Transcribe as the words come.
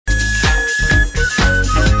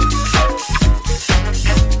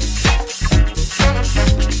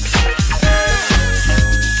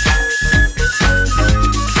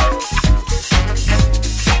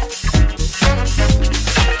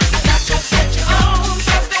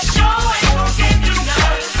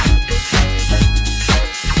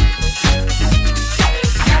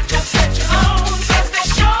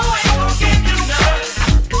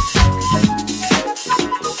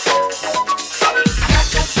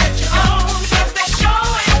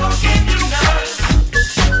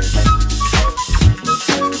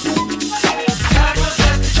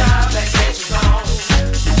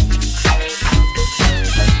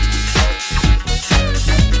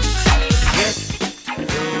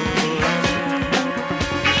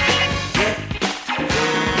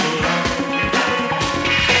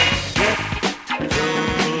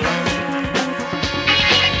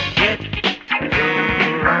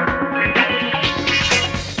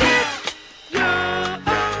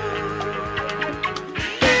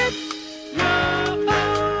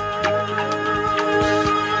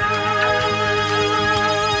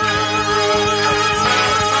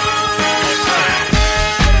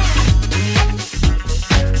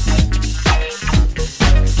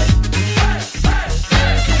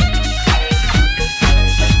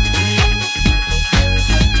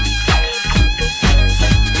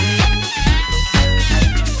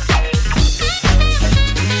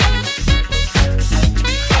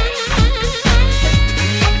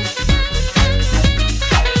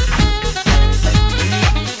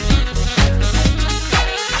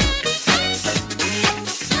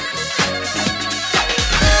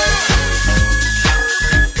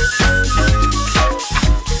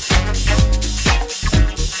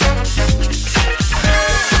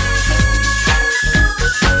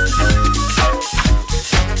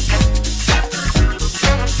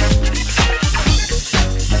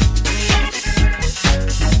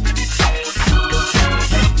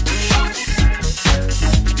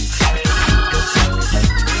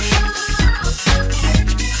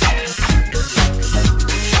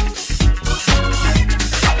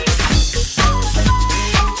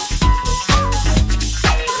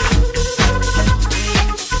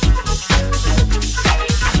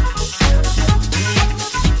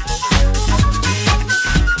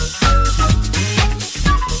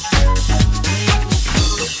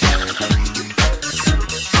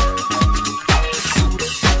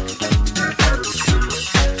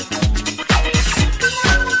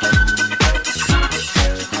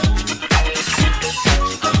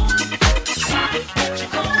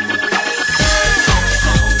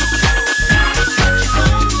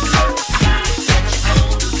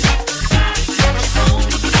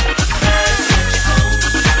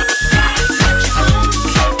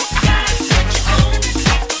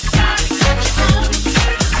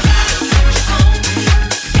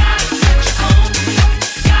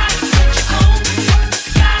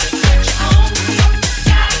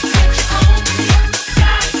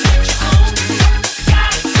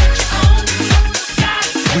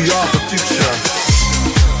are the future.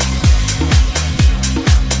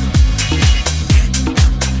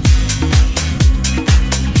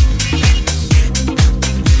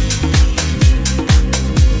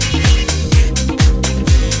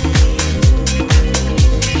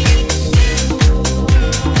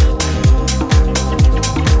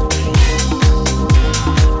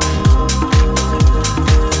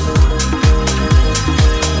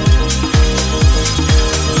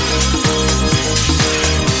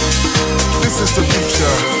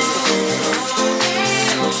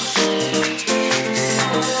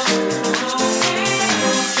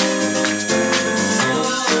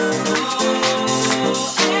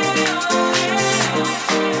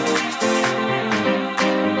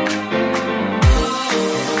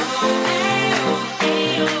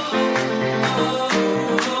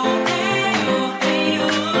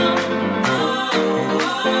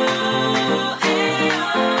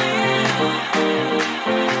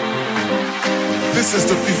 This is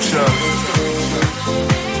the future.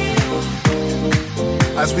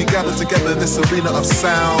 As we gather together in this arena of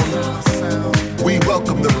sound, we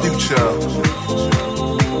welcome the future.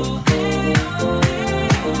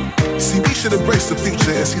 See, we should embrace the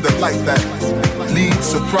future and see the light that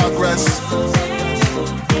leads to progress.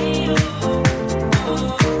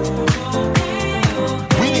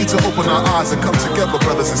 We need to open our eyes and come together,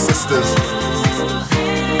 brothers and sisters.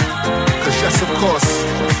 Cause yes, of course,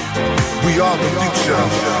 we are the future.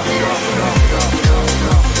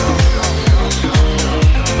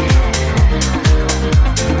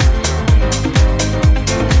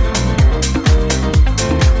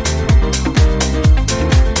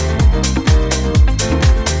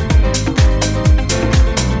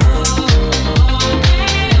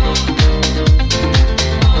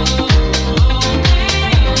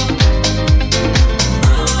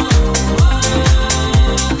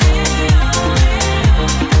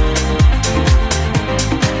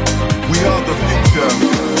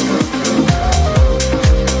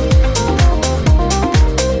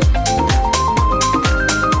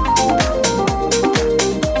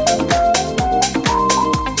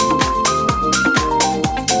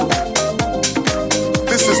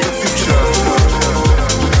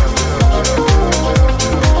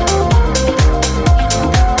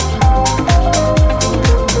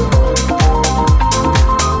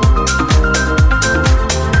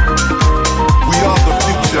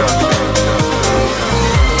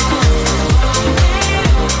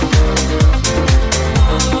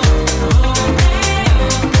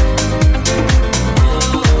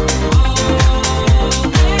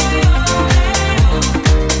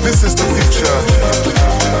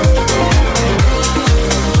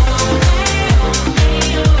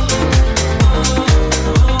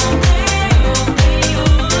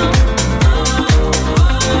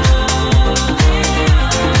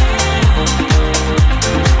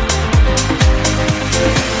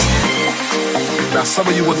 Some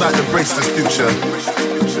of you will not embrace this future.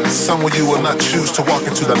 Some of you will not choose to walk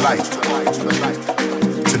into the light,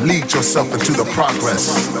 to lead yourself into the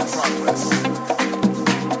progress.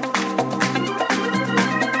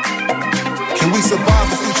 Can we survive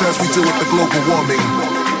the future as we deal with the global warming?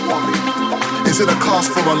 Is it a cause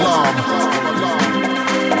for alarm?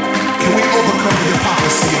 Can we overcome the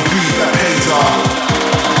hypocrisy and greed that hates our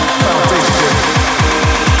foundation?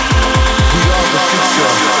 We are the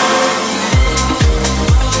future.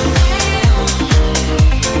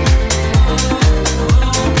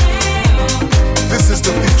 This is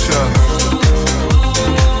the future.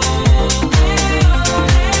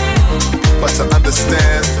 But to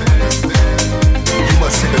understand, you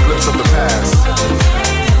must take a glimpse of the past.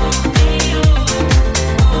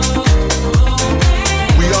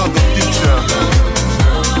 We are the future.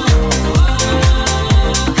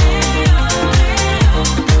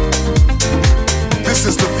 This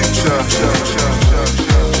is the future.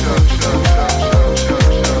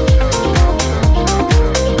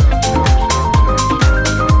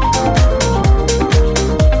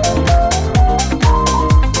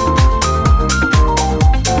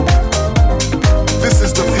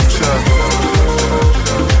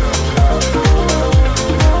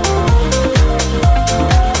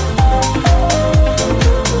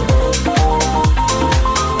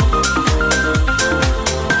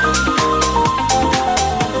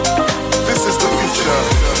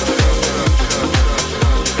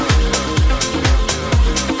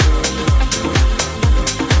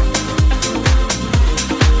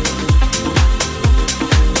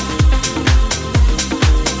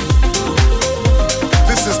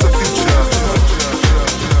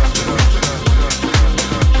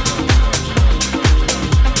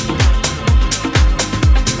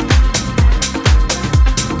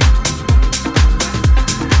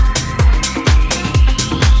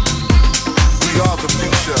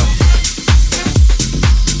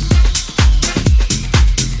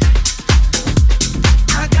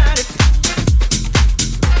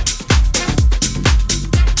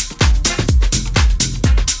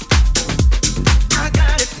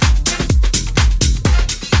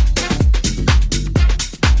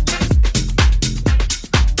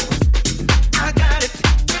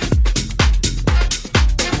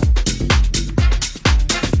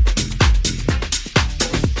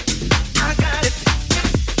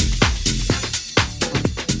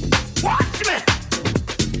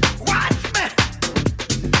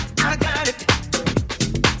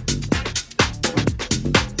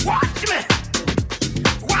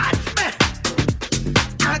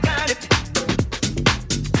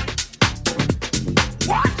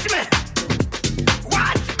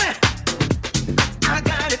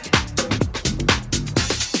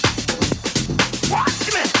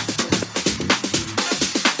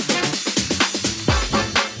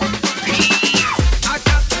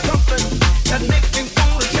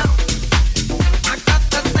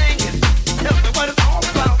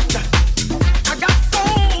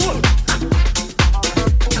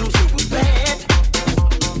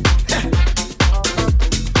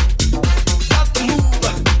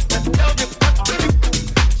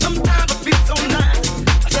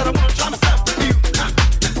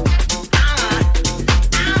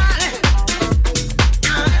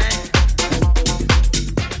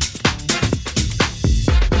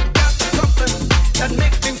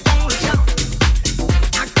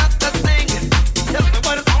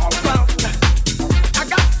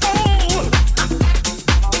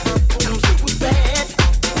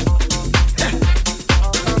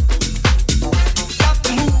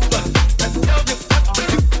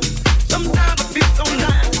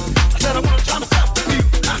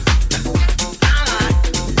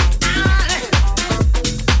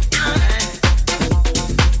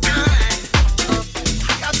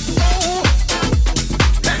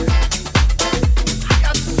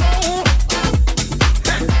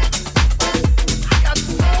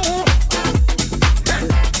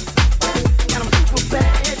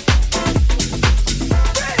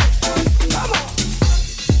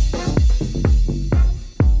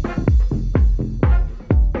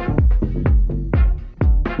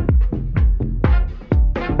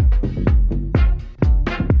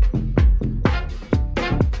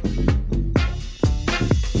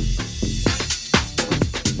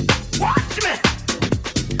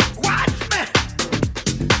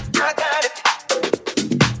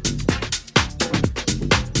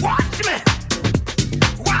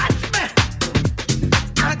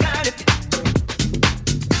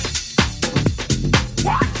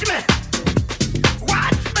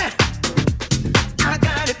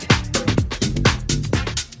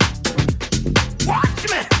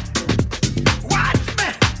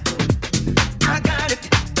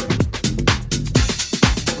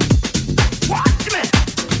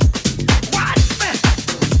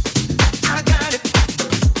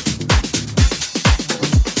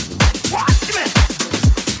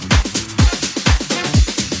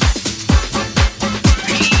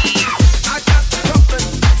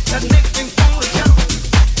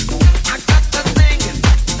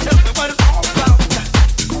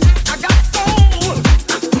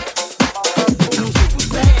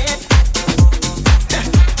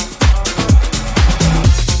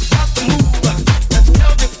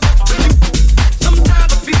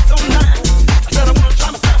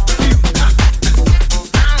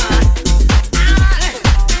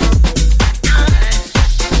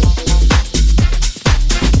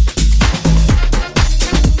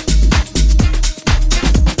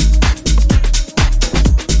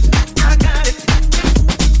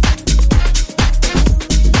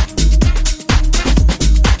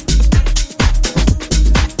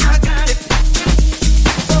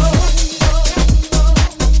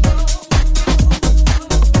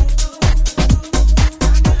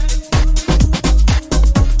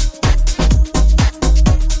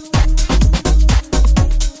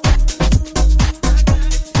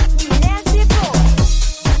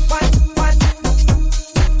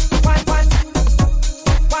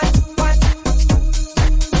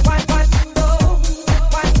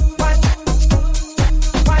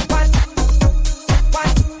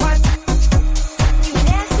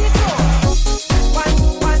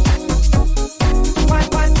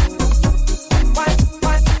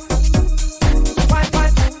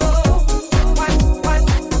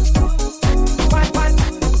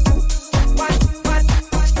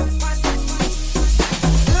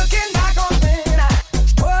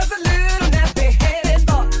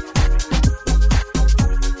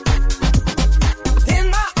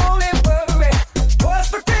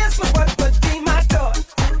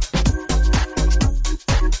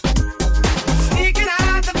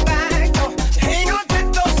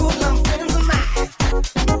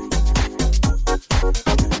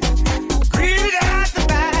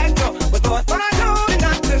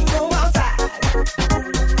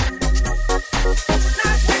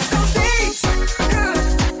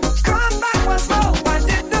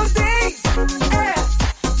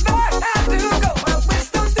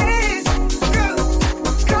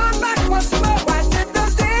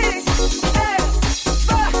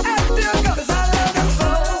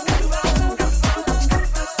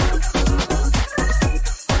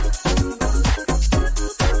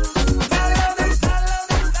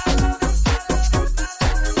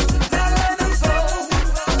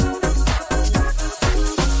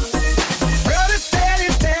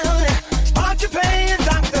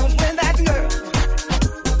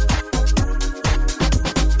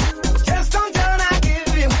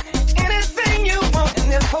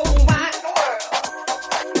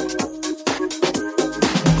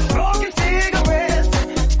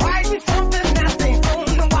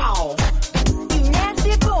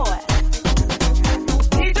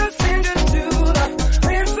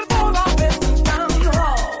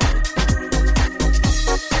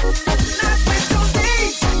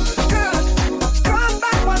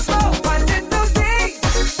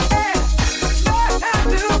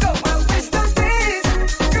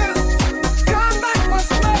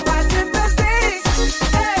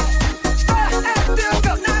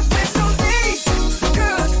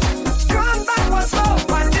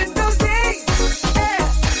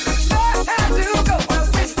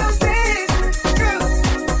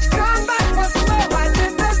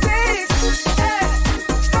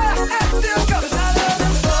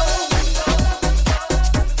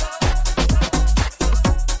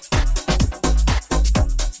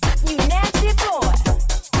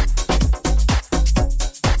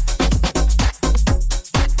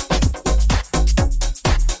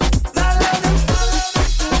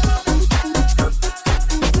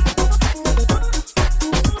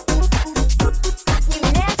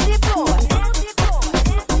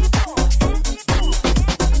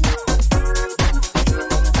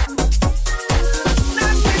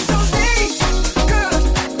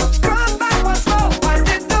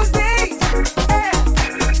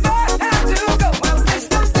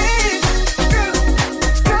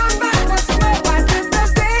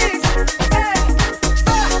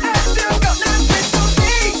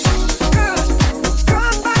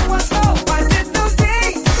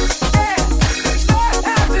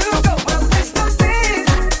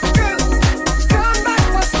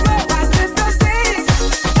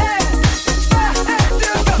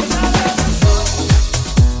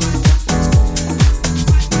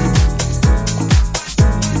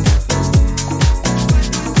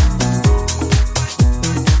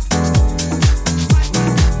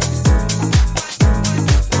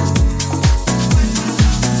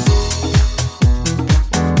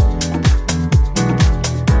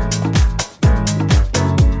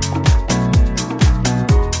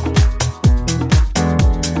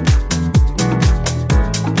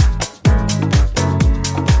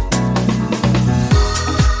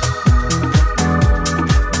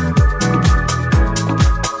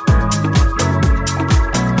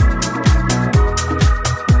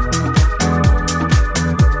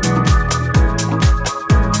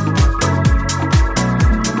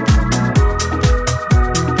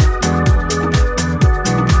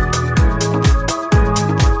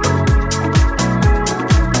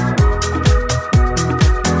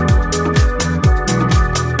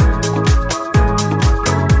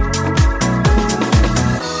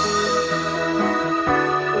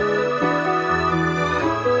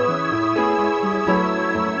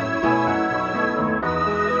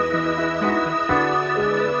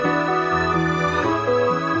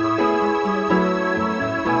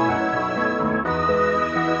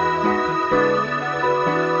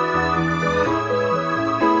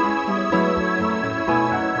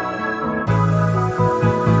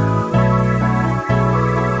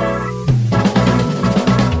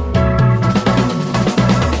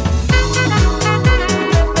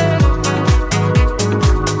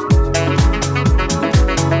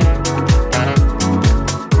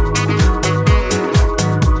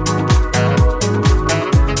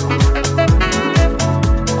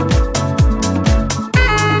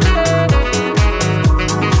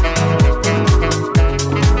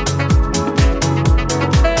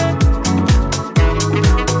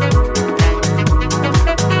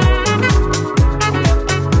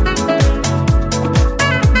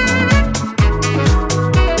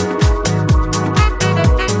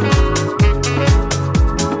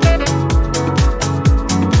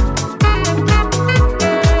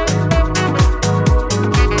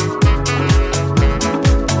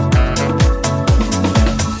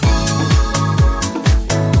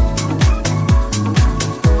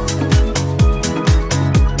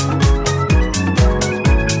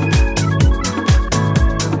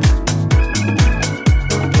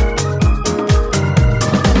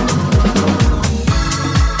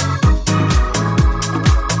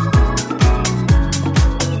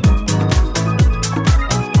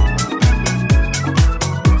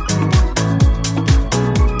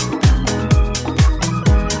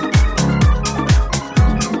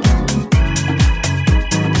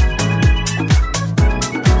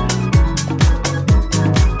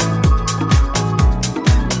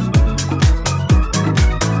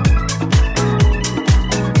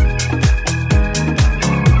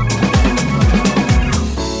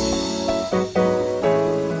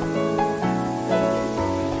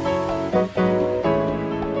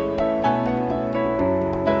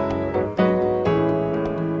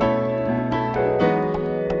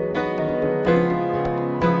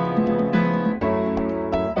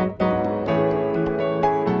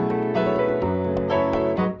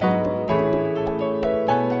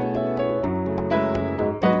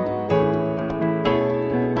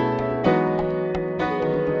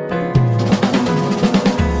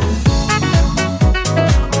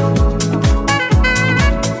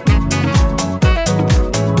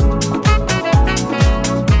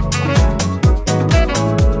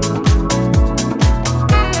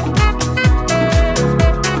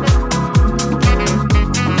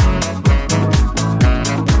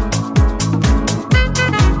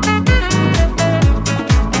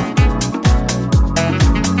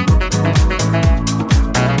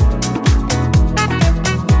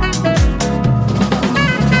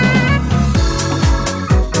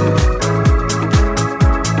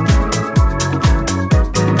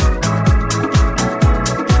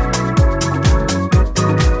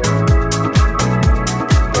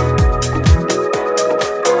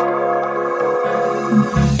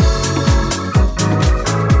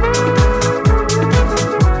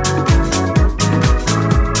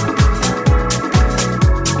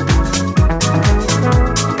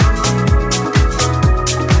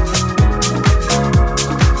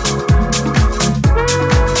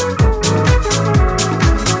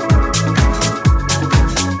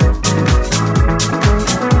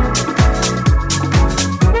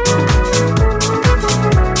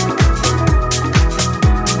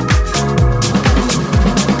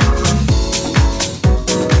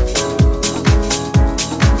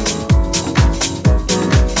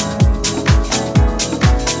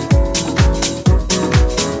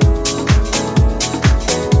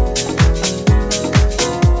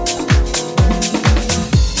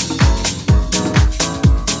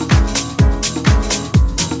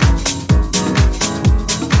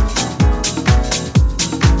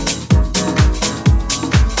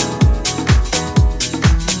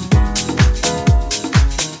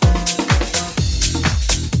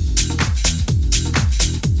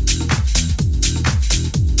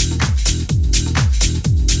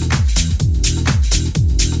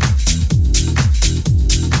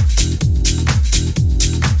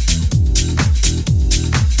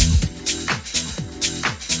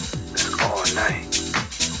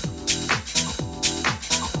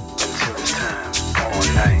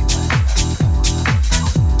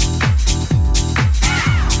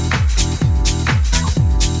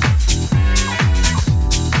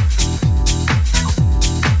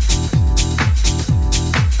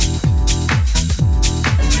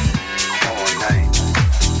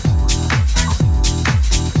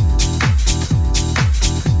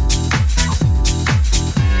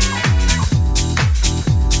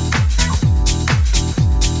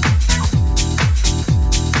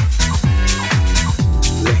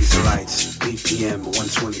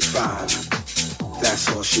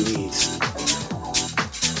 that's all she needs.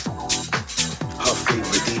 Her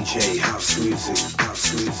favorite DJ, house music,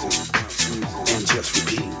 house music, house music, and just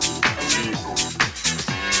repeat.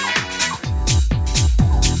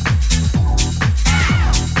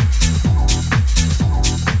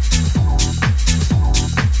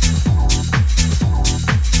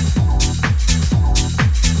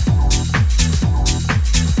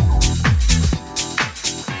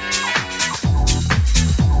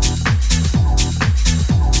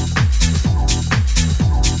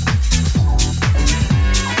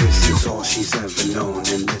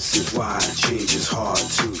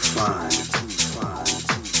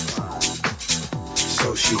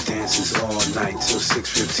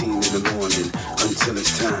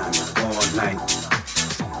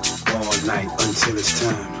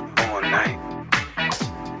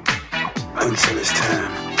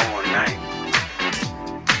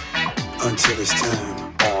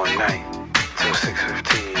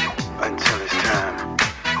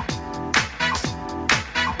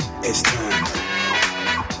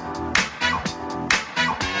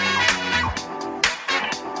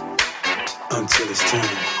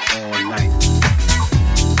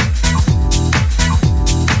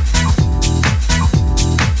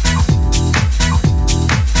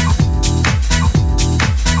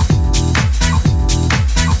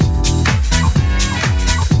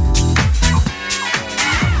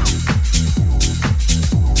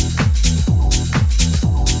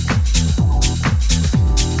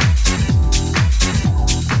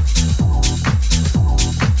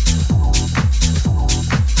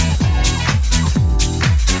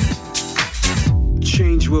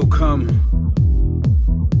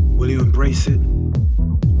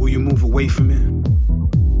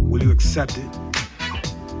 Accept it.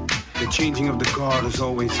 The changing of the guard is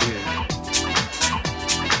always here.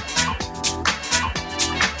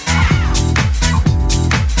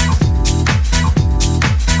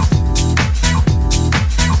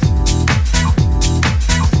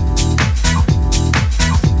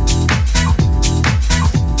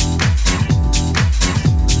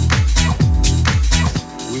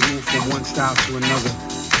 We move from one style to another.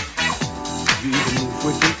 You either move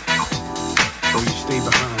with it or you stay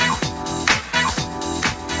behind.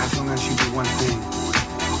 As long as you do one thing,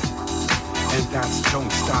 and that's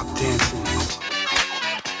don't stop dancing.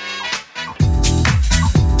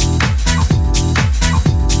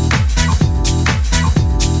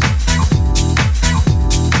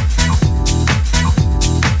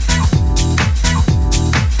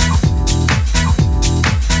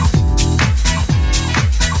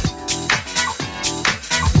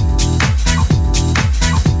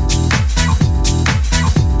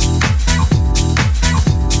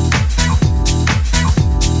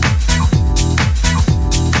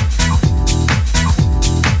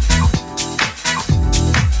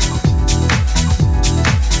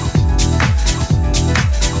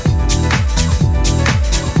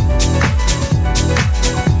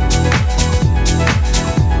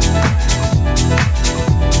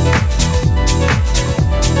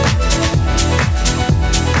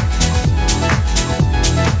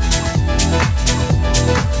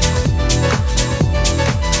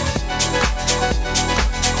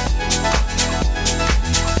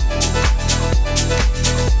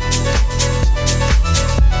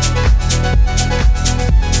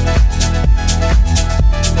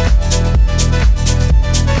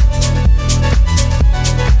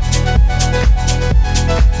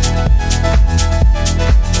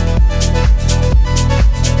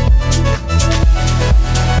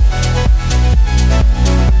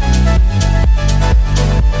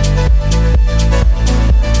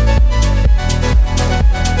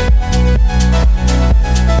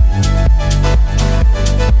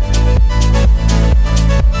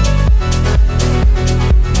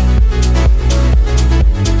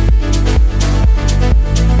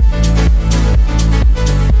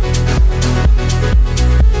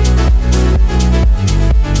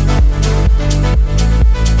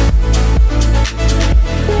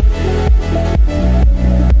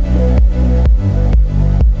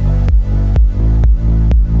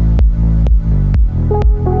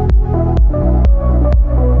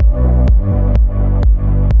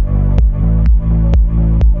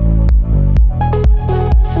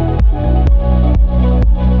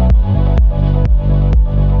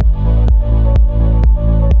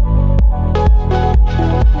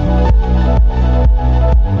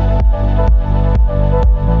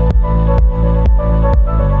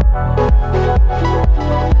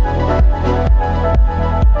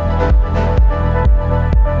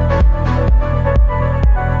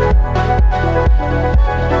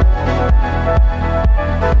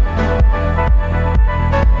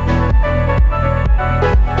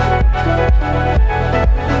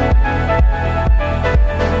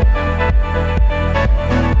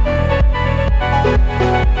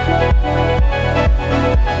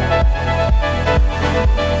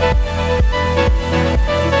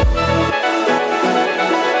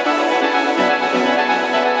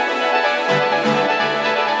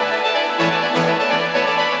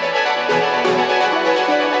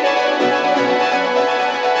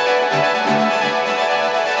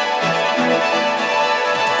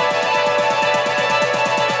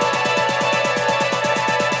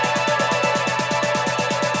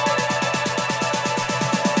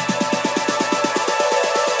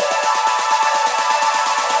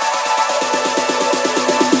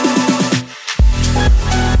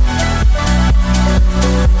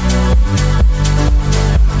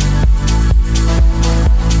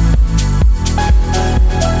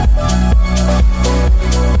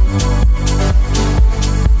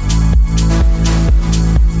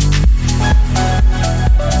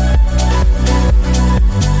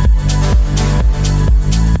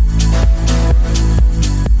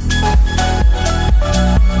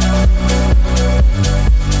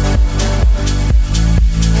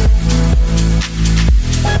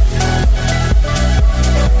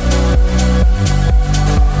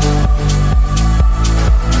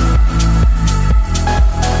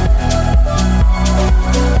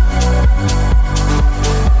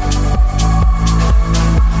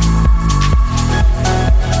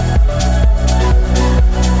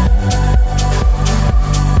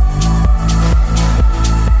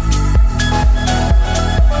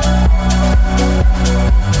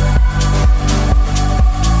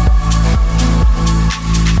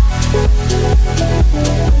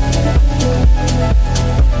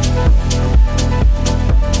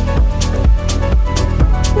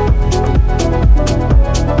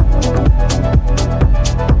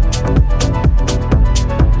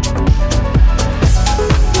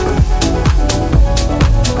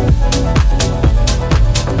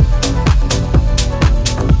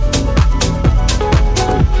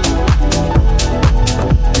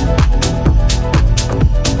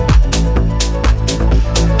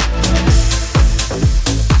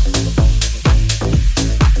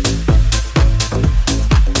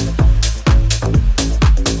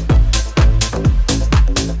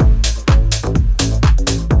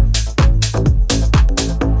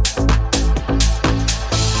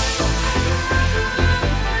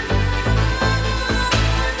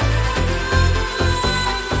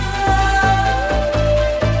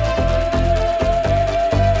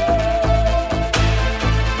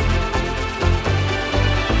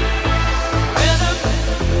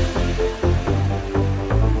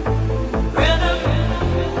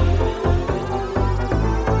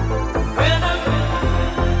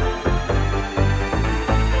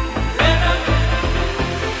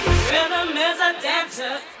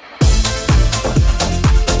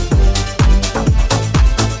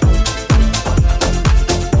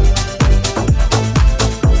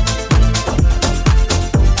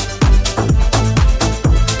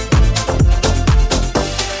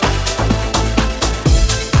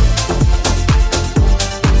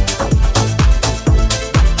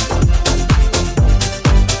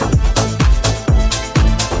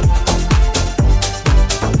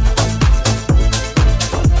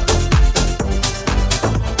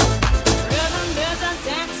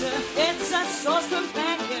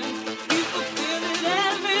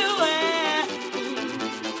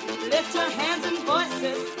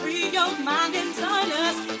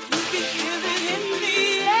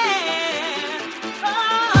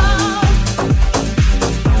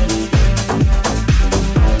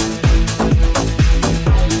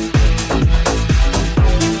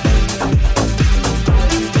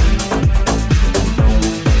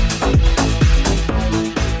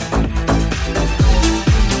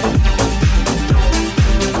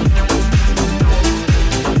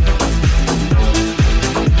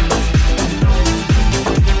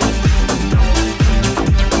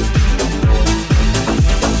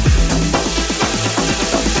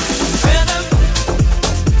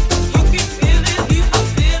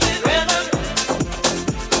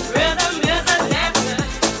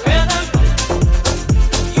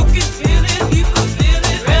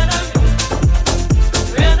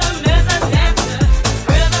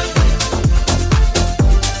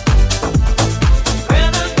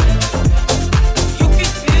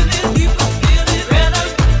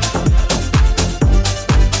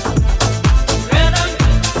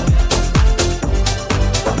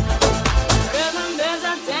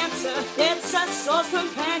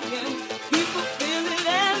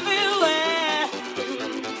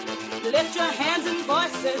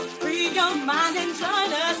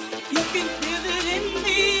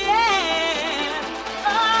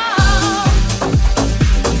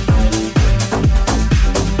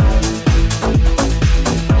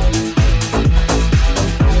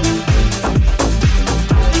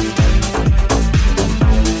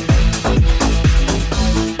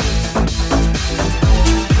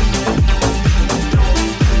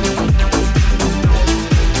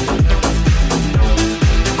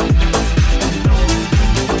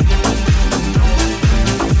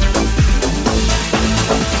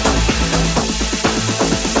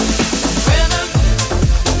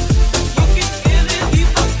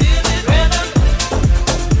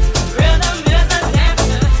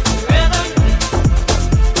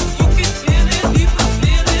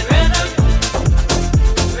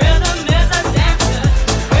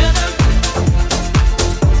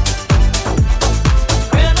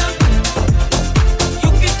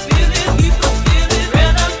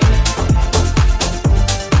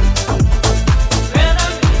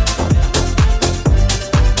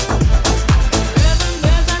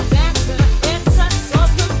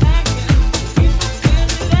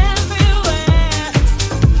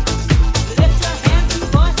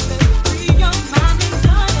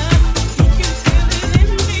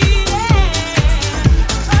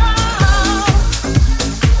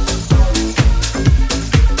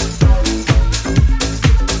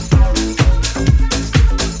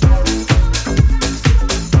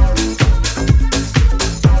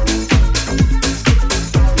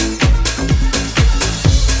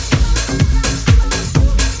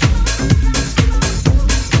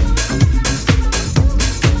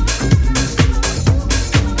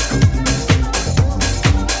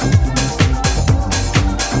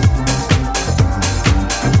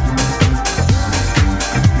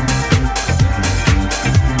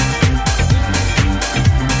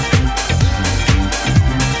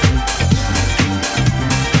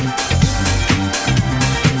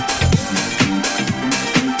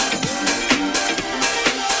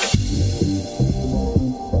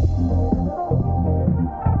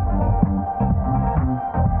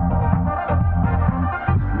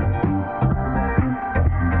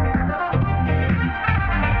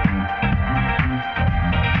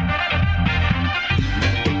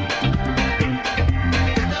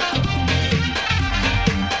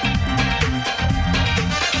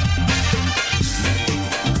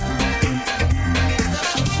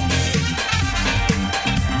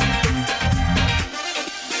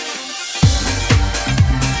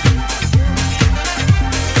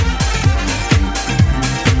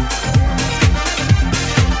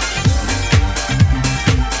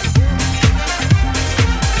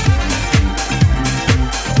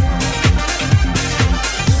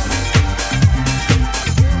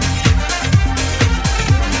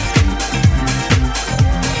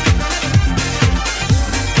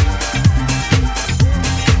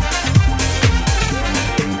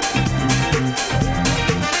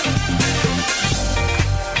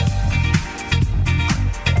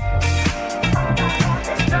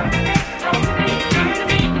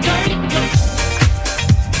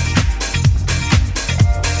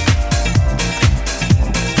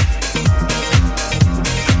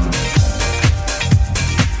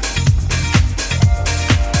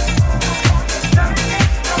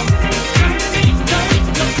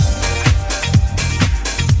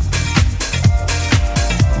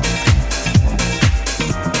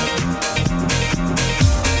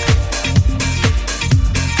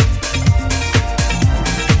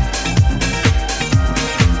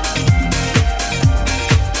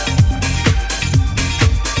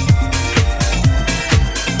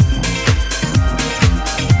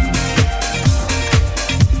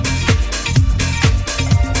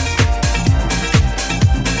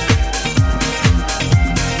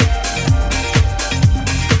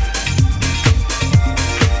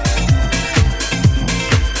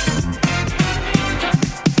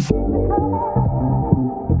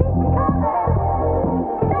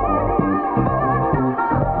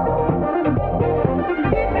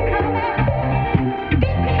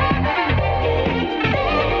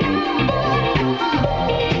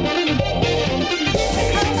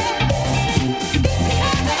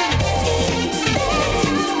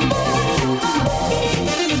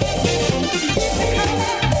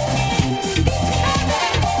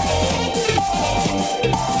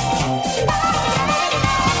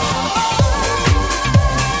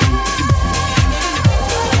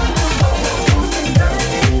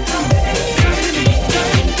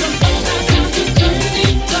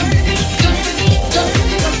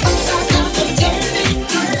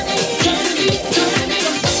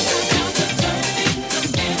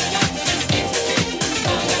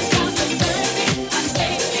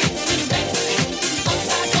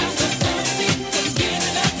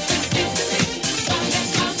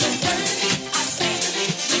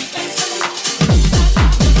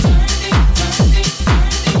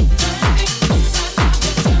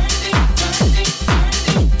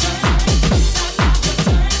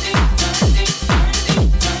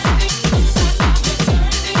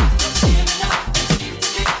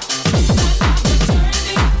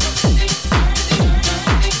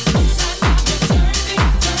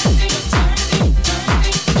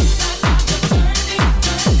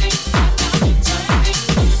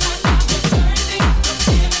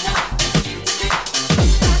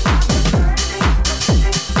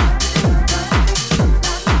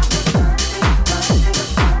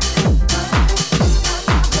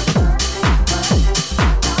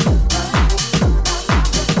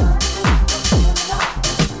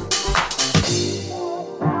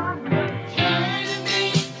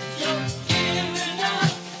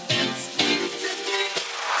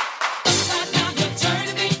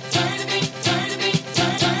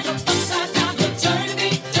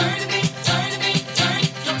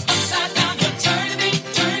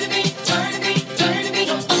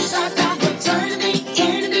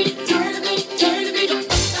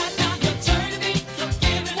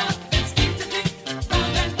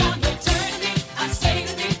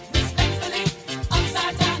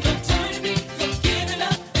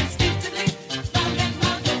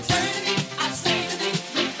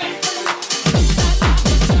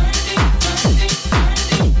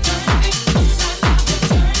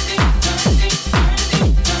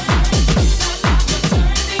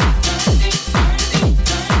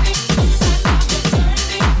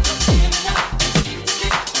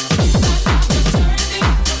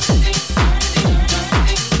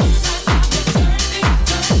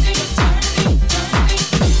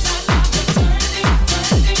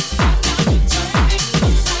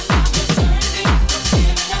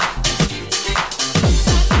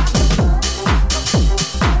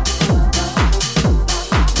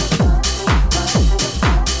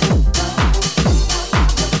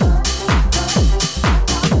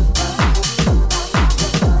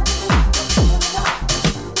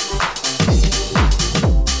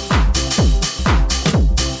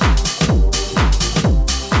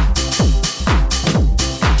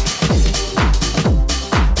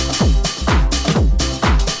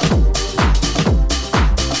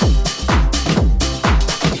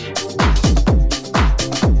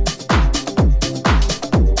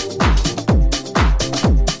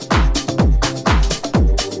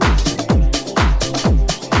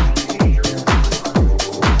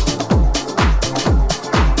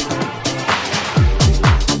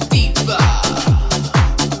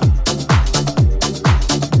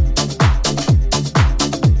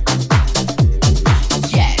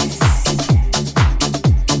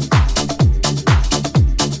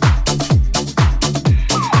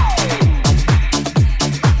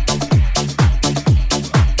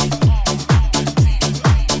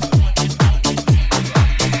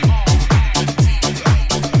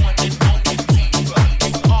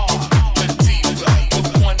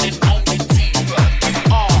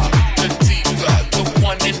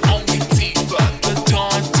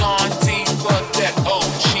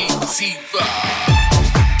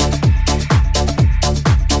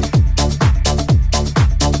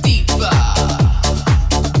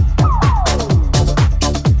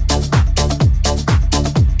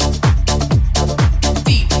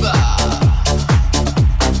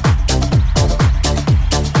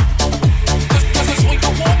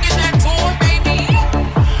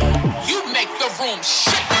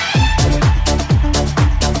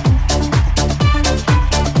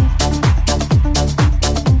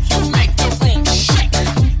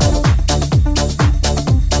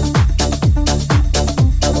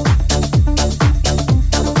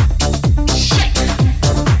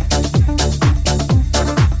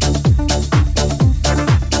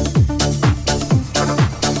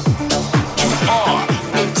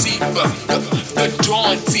 Diva, the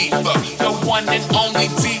Dawn Diva, the one and only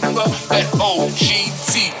Diva, that OG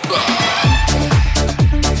Diva.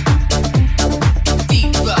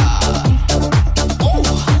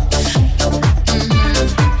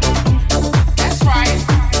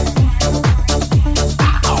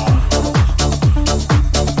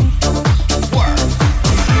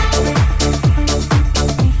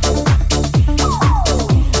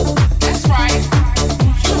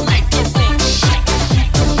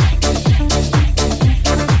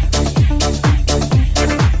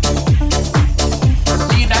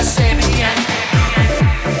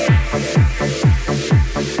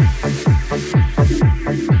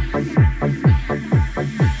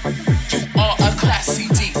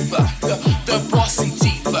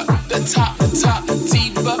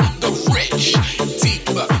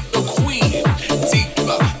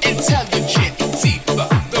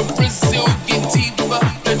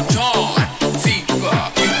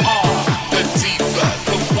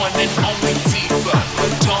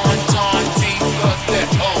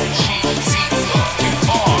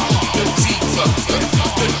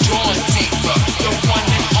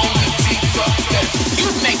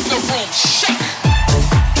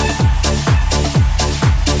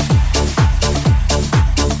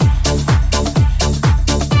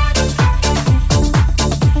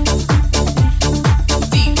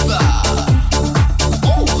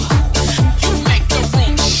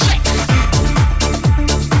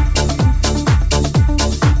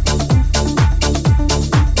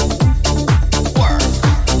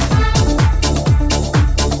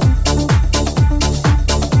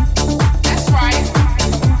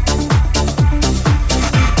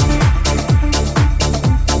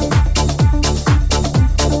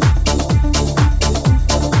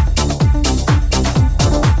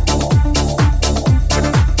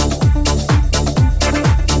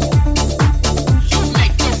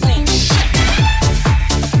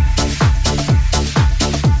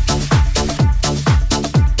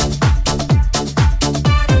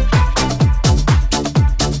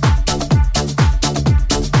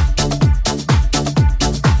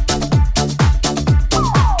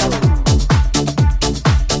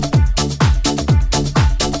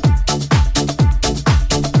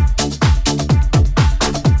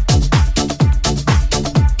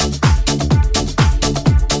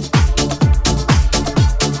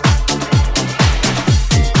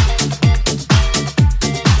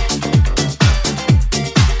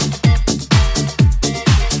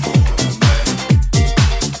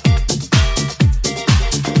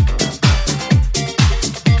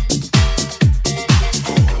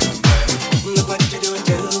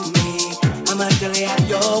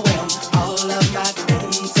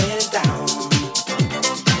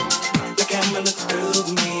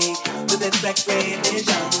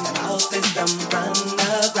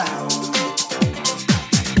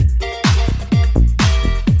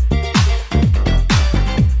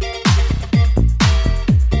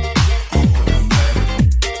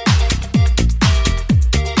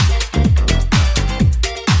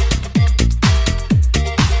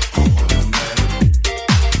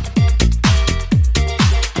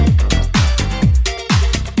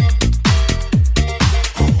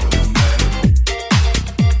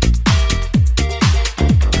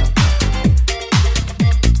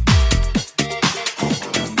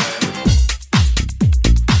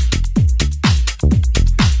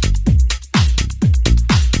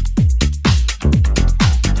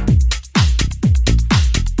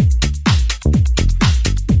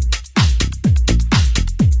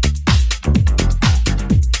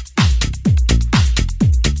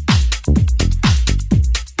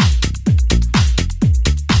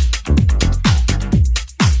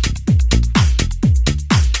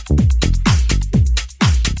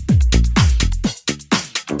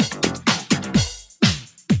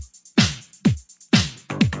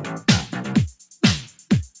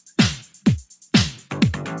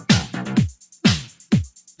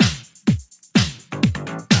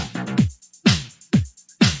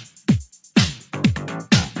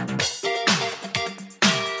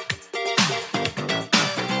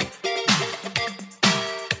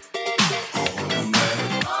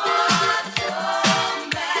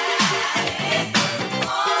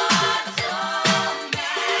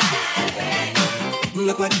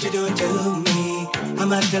 Look what you're doing to me.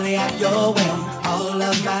 I'm utterly at your whim. All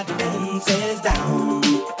of my defenses down.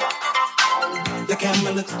 The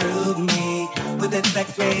camera looks through me with its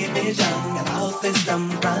X-ray vision, and all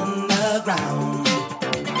systems run aground.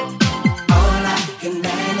 All I can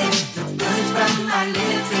manage to push from my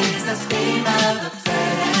lips is a stream of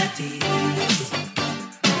absurdities.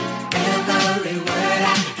 Every word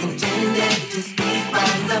I intended to speak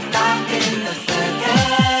was a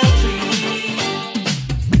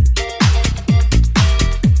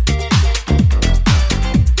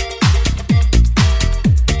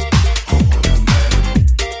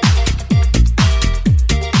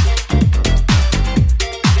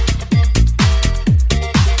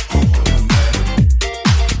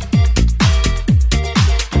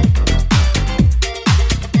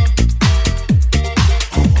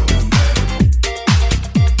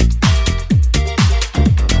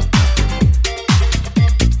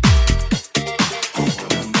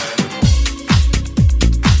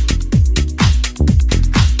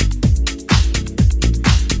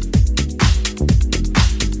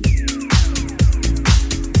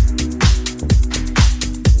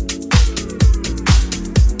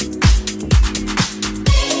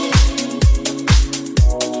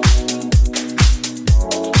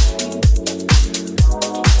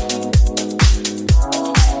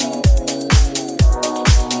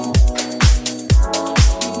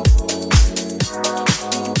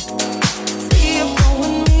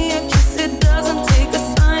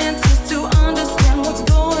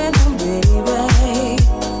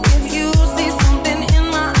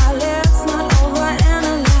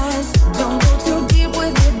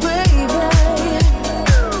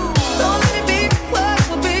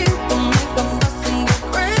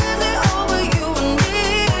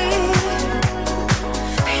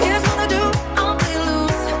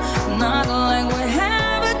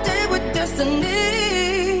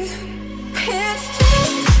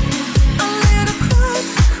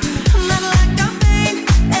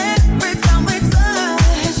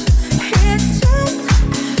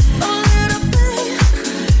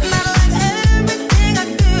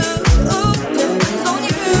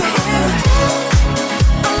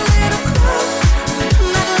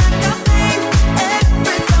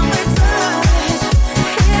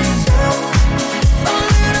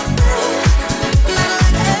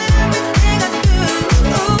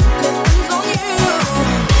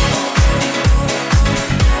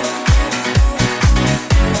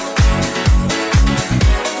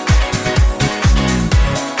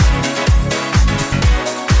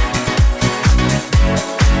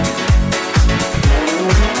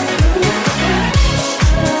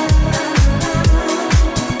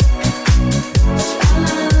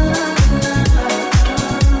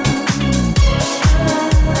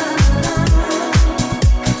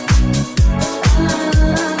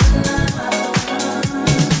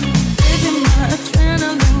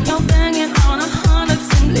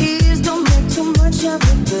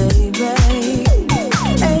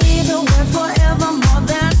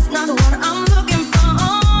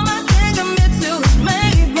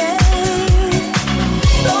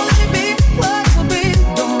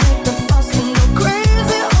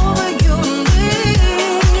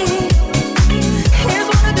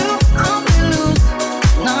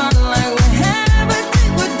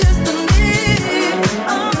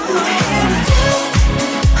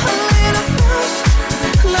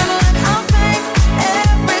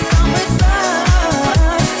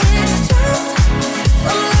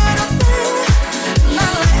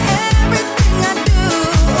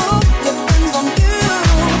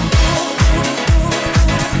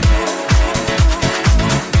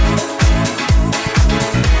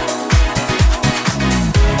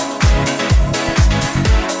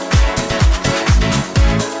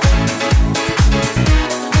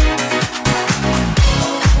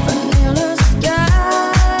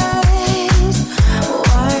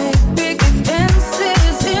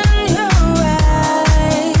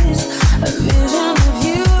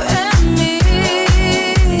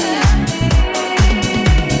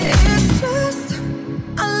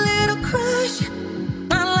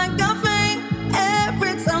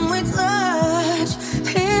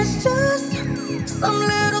some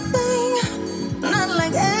little thing, not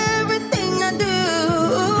like everything I do.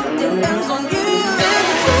 Depends on you.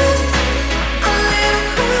 It's just a little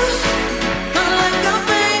crush, not like a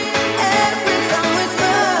fame every time we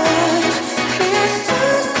touch. It's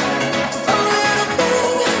just some little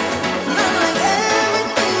thing, not like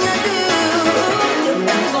everything I do.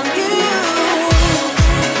 Depends on you.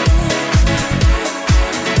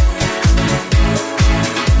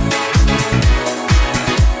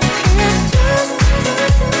 It's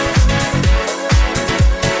just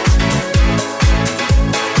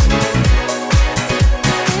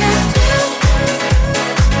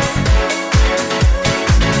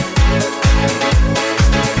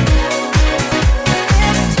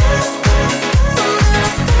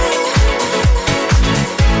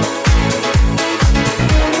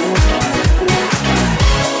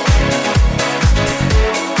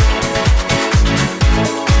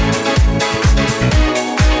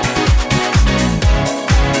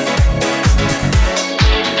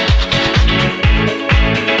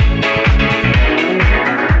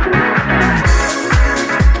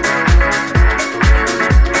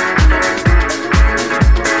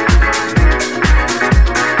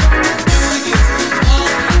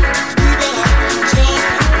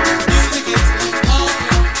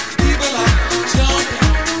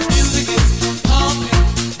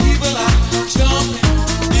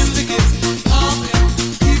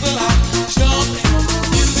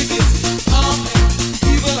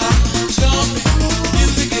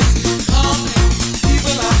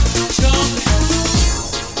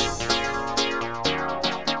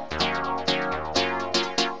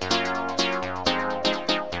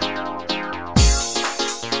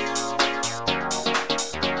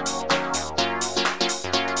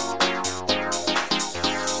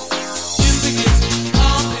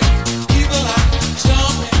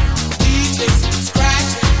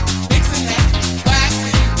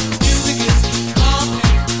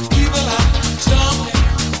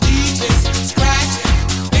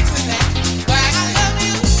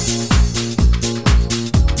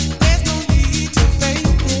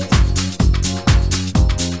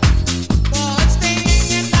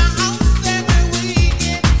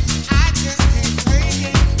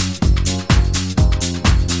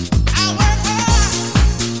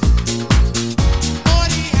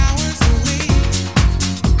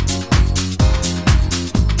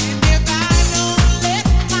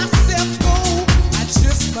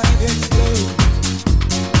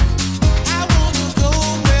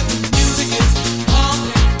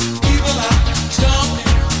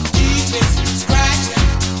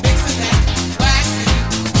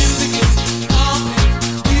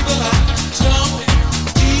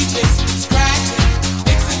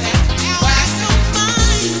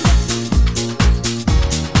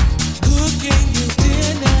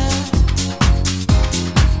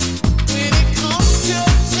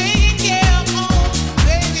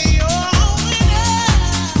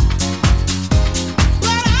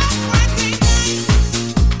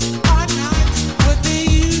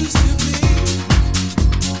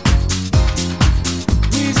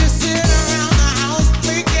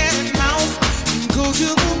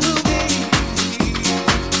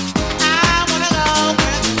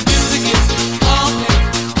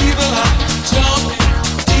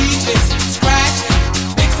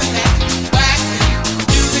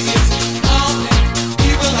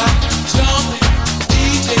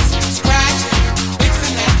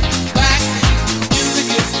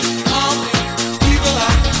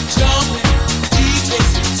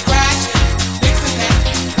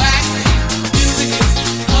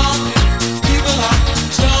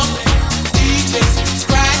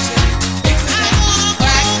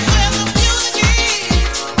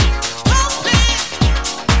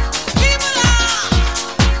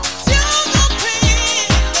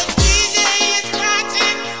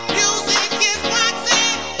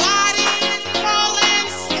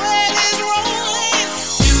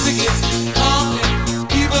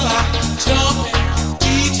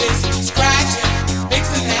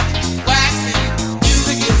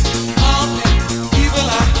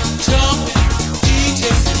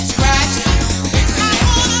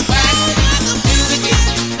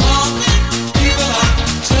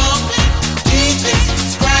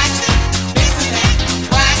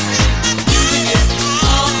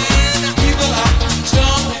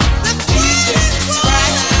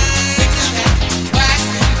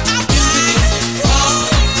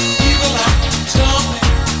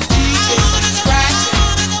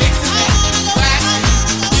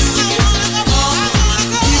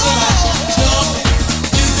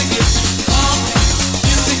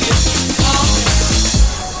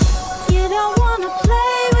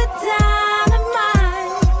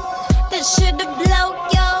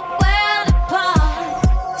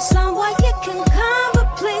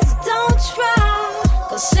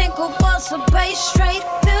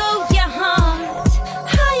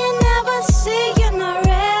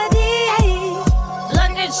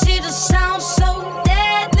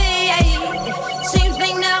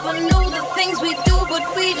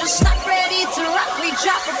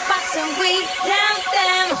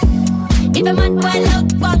If a man wild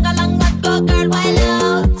out, walk along, but go girl wild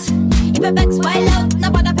out. If a vex wild out, no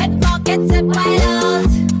bother pet market set wild out.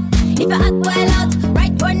 If a act wild out,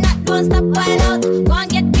 right or not, don't stop wild out. Go and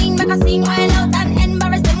get clean, make a scene wild out, and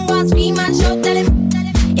embarrass them, go and scream and shout, tell him.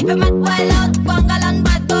 If a man wild out, walk along,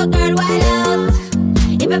 but go girl wild out.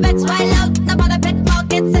 If a vex wild out, no bother pet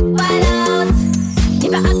market set wild out.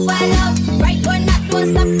 If a act wild out, right or not,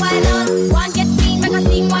 don't stop wild out. Go and get clean, make a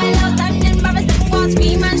scene wild out, and embarrass them, go and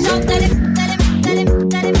scream and shout, tell him.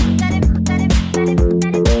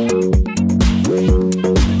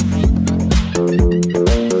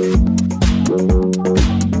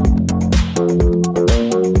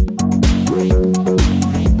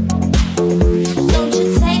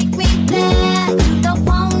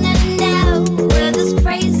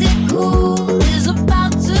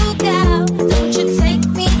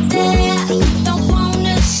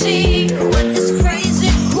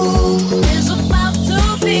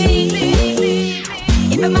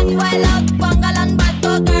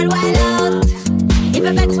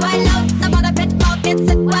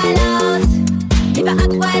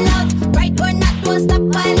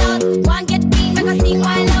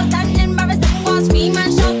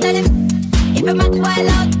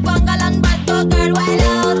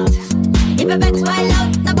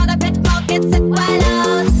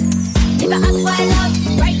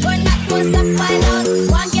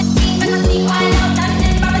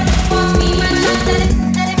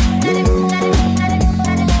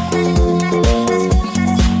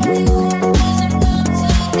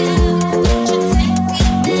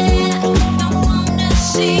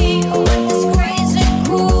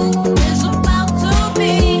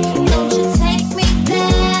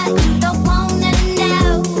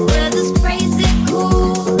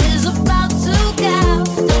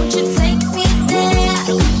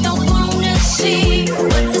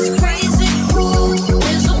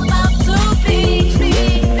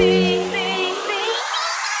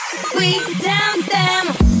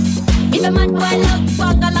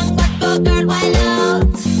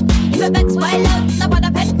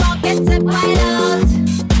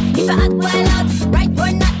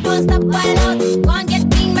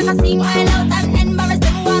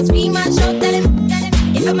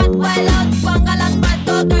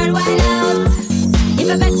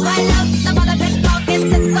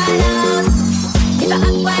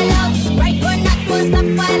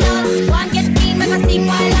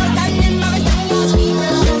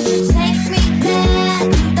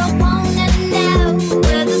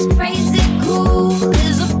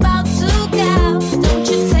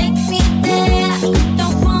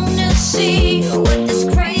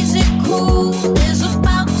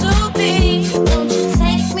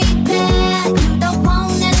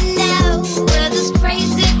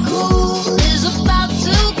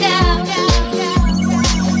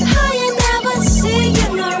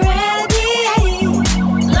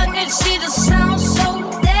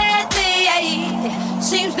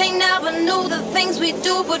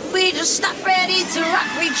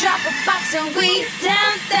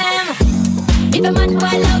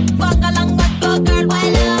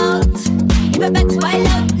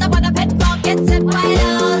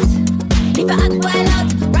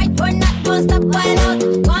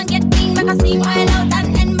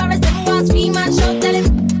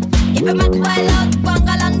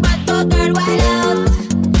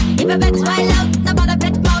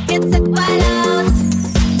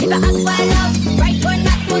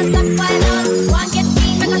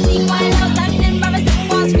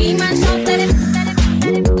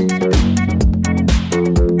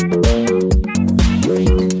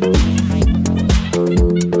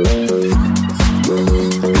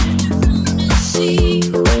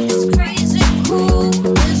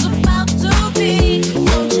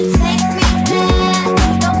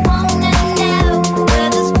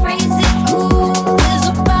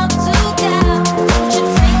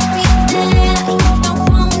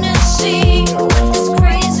 See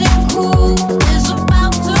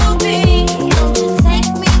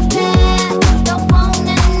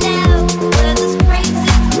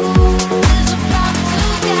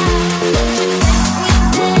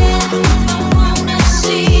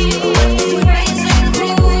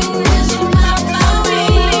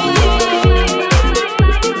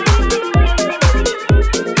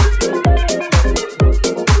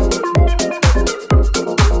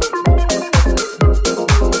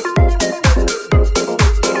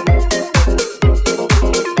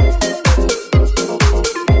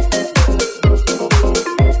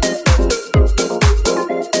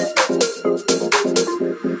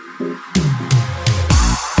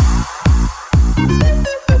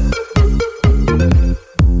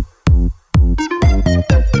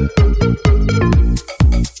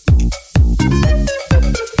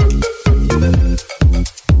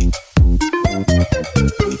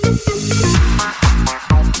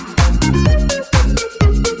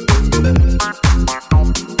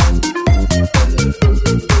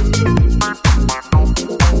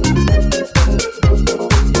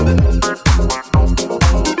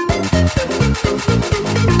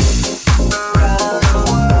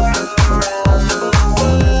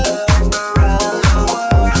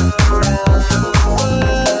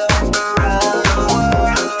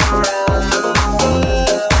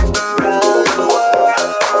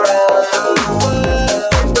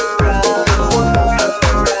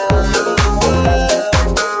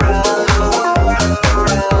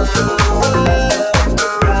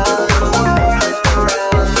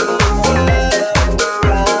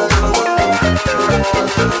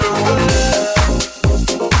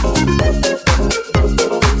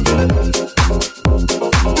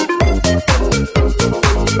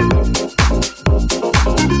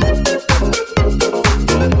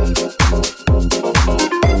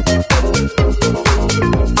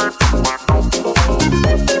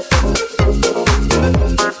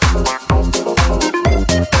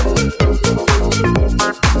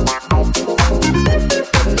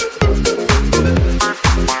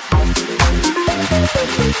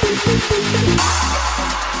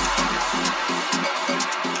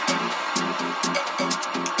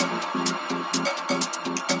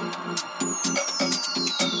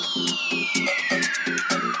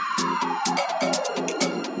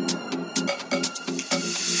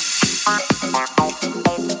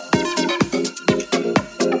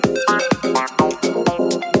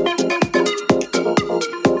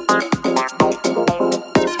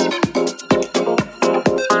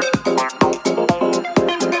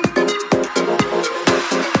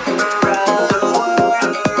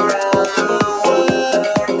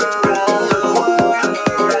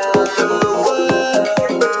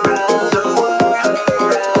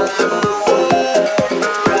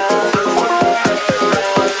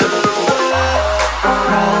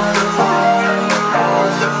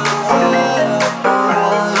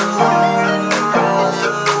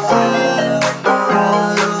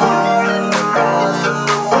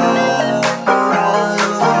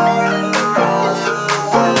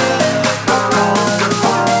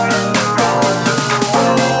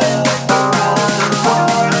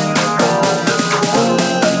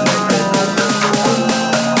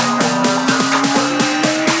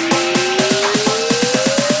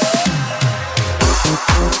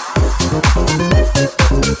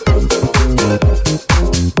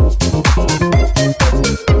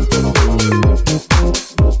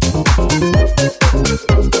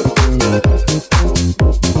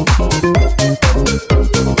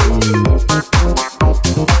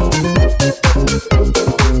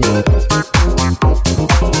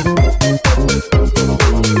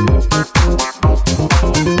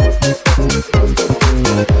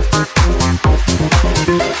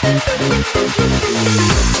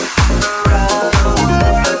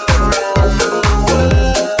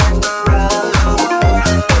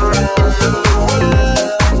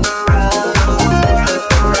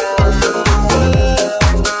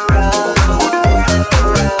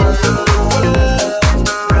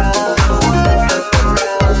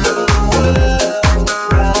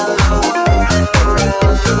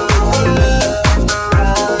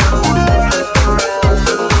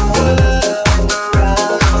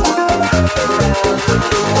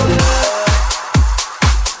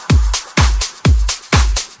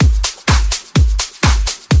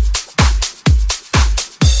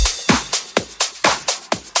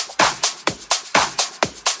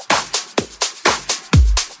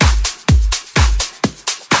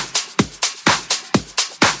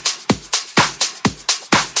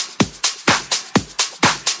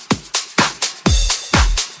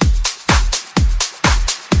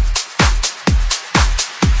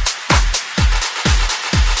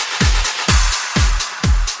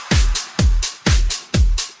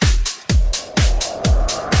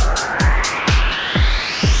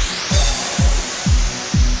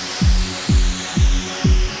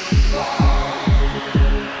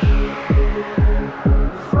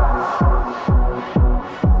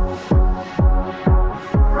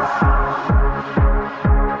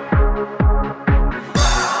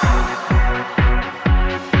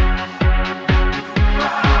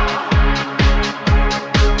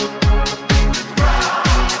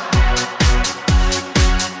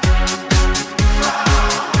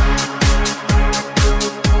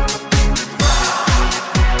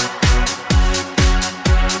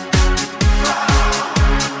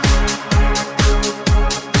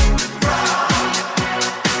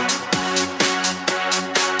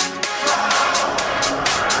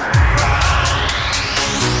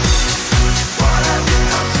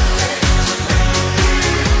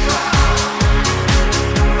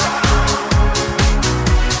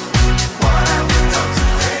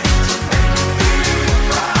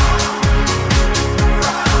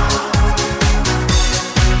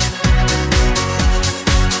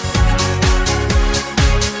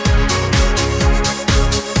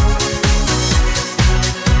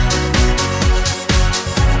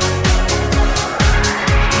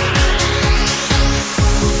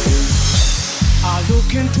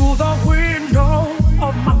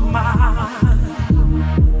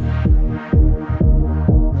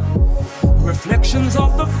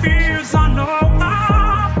fears I know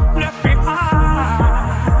I'm left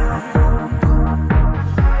behind.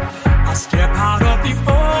 I step out of the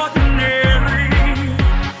ordinary.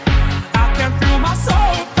 I can feel my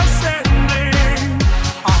soul ascending.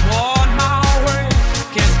 I'm on my way,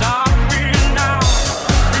 can't stop me now.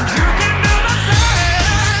 And you can do the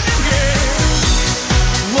same, yeah.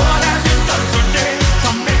 What have you done today to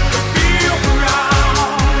make me feel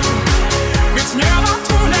proud? It's never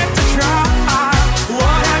too late to try.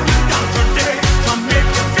 What have you done today to make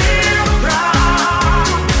me feel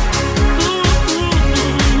proud?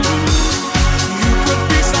 You could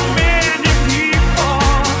be so many people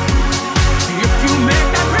if you make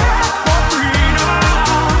that breath for freedom.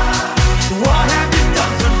 What have you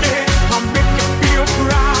done today to make you feel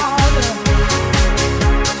proud?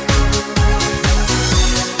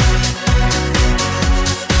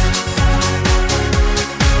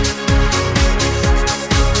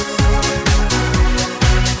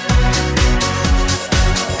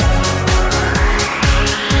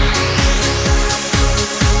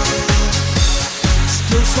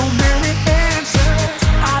 Still so many answers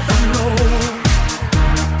I don't know.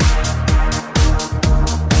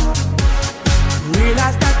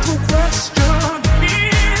 Realize that the question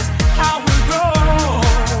is how we grow.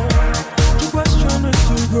 The question is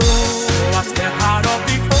to grow. So I step out of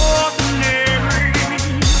the ordinary.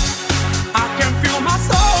 I can feel my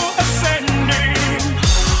soul ascending.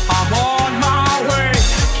 I'm on my way,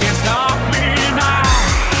 can't stop me now.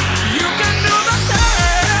 You can do the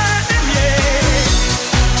same, yeah.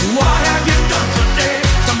 What have you done today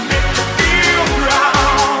to make you feel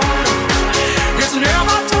proud? It's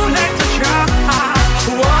never too late to try.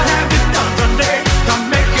 What have you done today to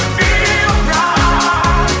make you feel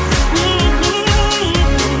proud?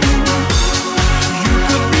 You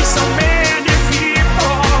could be so many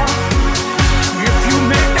people if you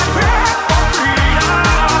make that breath for freedom.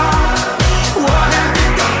 What have you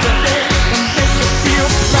done today to make you feel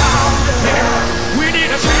proud? Yeah, we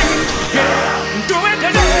need a change. Yeah, do it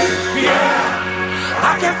today. Yeah,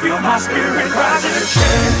 I can feel my spirit rising and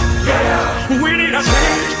change. Yeah, we need a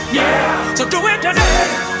change. Yeah, so do it today.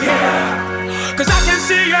 Yeah, 'cause I can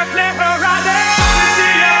see your clever rising.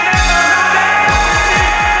 See your clever rising.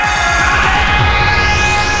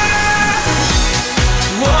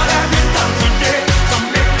 What have you done today to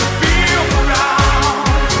make you feel proud?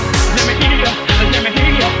 Let me hear you, let me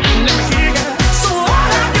hear you, let me hear you. So what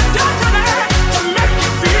have you done today to make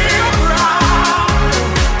you feel proud?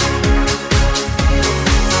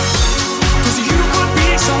 'Cause you could be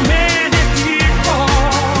so many people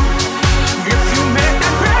if you make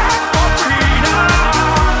that breath for freedom.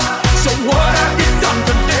 So what have you done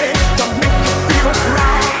today to make you feel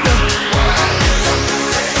proud?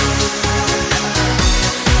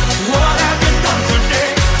 What have you done today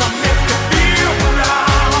to make you feel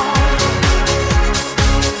proud?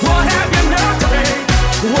 What have you done today?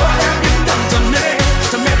 What have you done today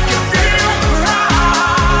to make you feel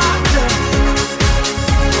proud?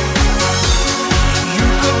 You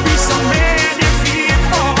could be so many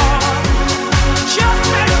people. Just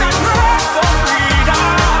make that breath for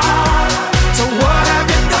freedom. So what have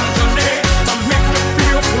you done today to make you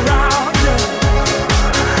feel proud?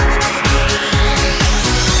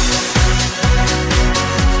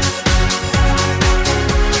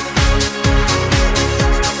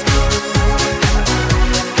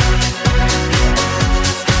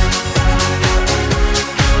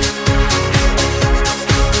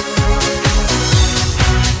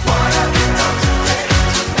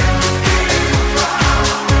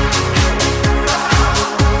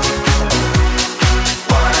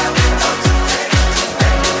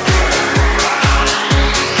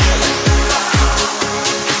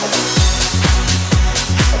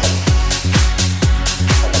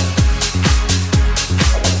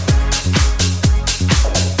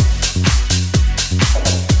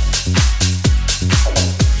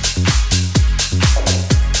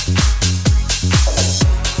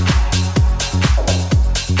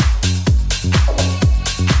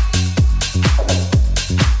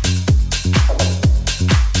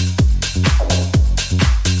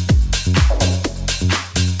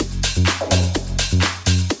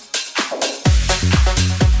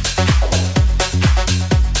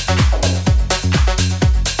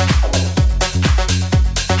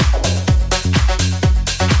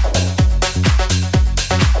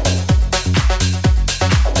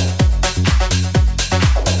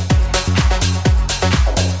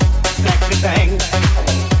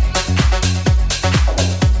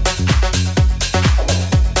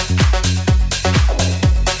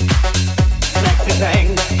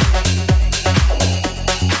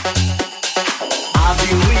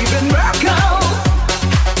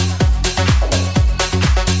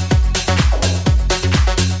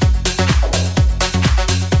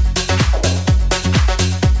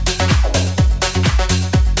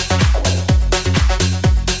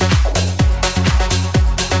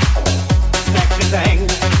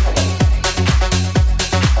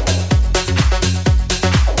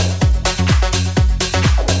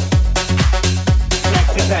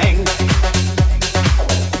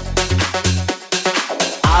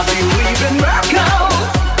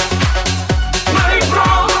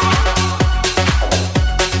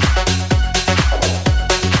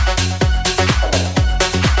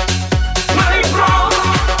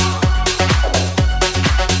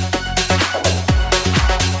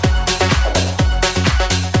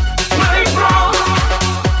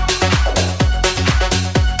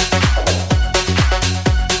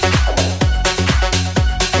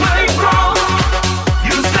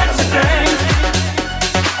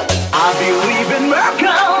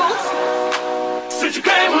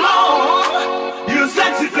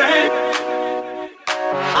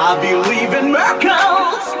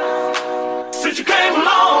 since you came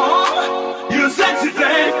along. You sexy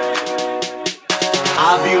thing.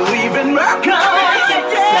 I believe in miracles.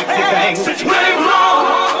 Sexy thing. Since you came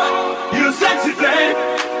along. You sexy thing.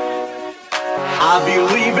 I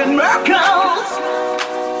believe in miracles.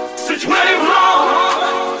 Since you came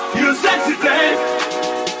along. You sexy thing.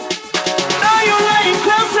 Now you're laying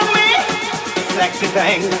close to me. Sexy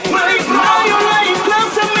thing. Now you're laying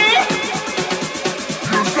close to me.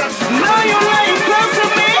 Now you're laying close to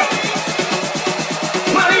me.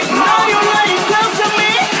 Now you're laying close to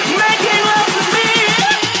me, making love to me.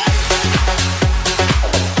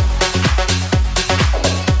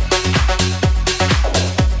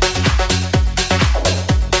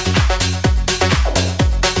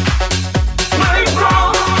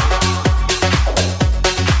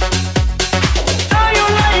 Now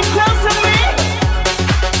you're laying close to me.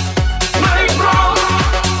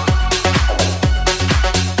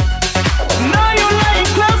 Now you're laying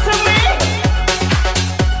close to me.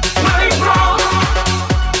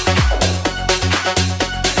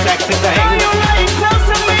 Sexy thing. Now you're laying close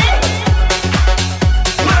to me.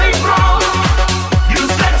 You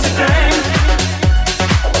sexy thing.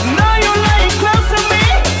 Now you're laying close to me.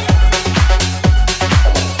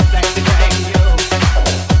 Sexy thing, you.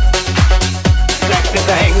 Sexy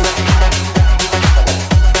thing.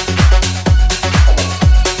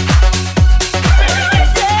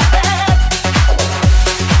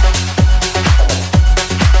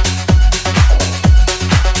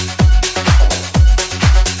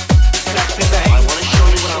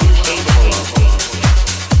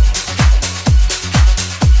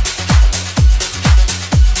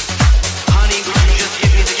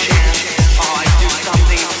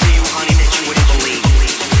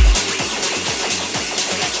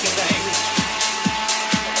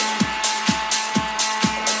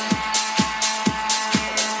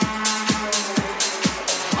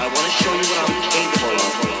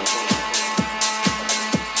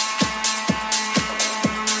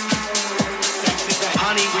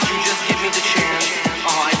 Honey, would you just give me the chance?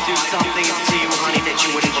 Oh, I'd do something to you, honey, that you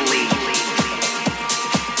wouldn't believe.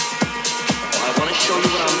 I want to show you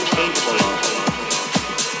what I'm capable of.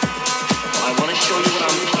 I want to show you what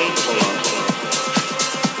I'm capable of.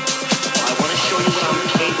 I want to show you what I'm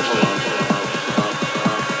capable of.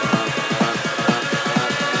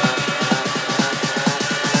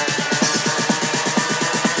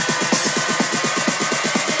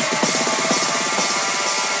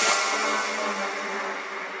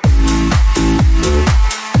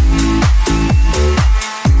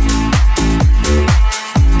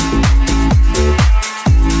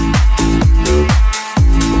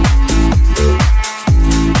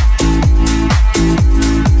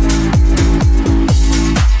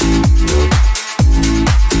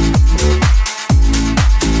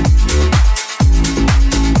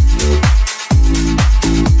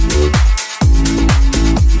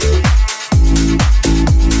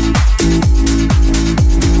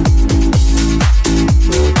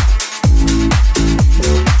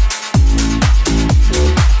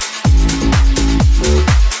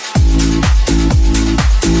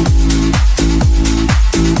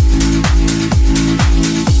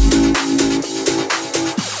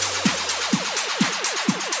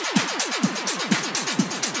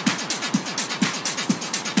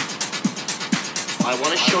 I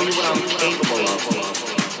want to show you what I'm capable of.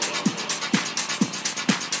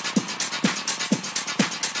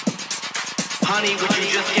 Honey, would you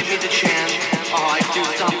just give me the chance? Oh, I'd do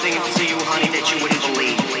something to you, honey, that you wouldn't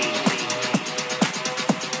believe.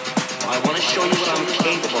 I want to show you what I'm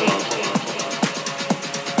capable of.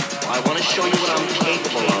 I want to show you what I'm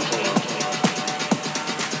capable of.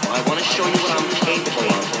 I want to show you what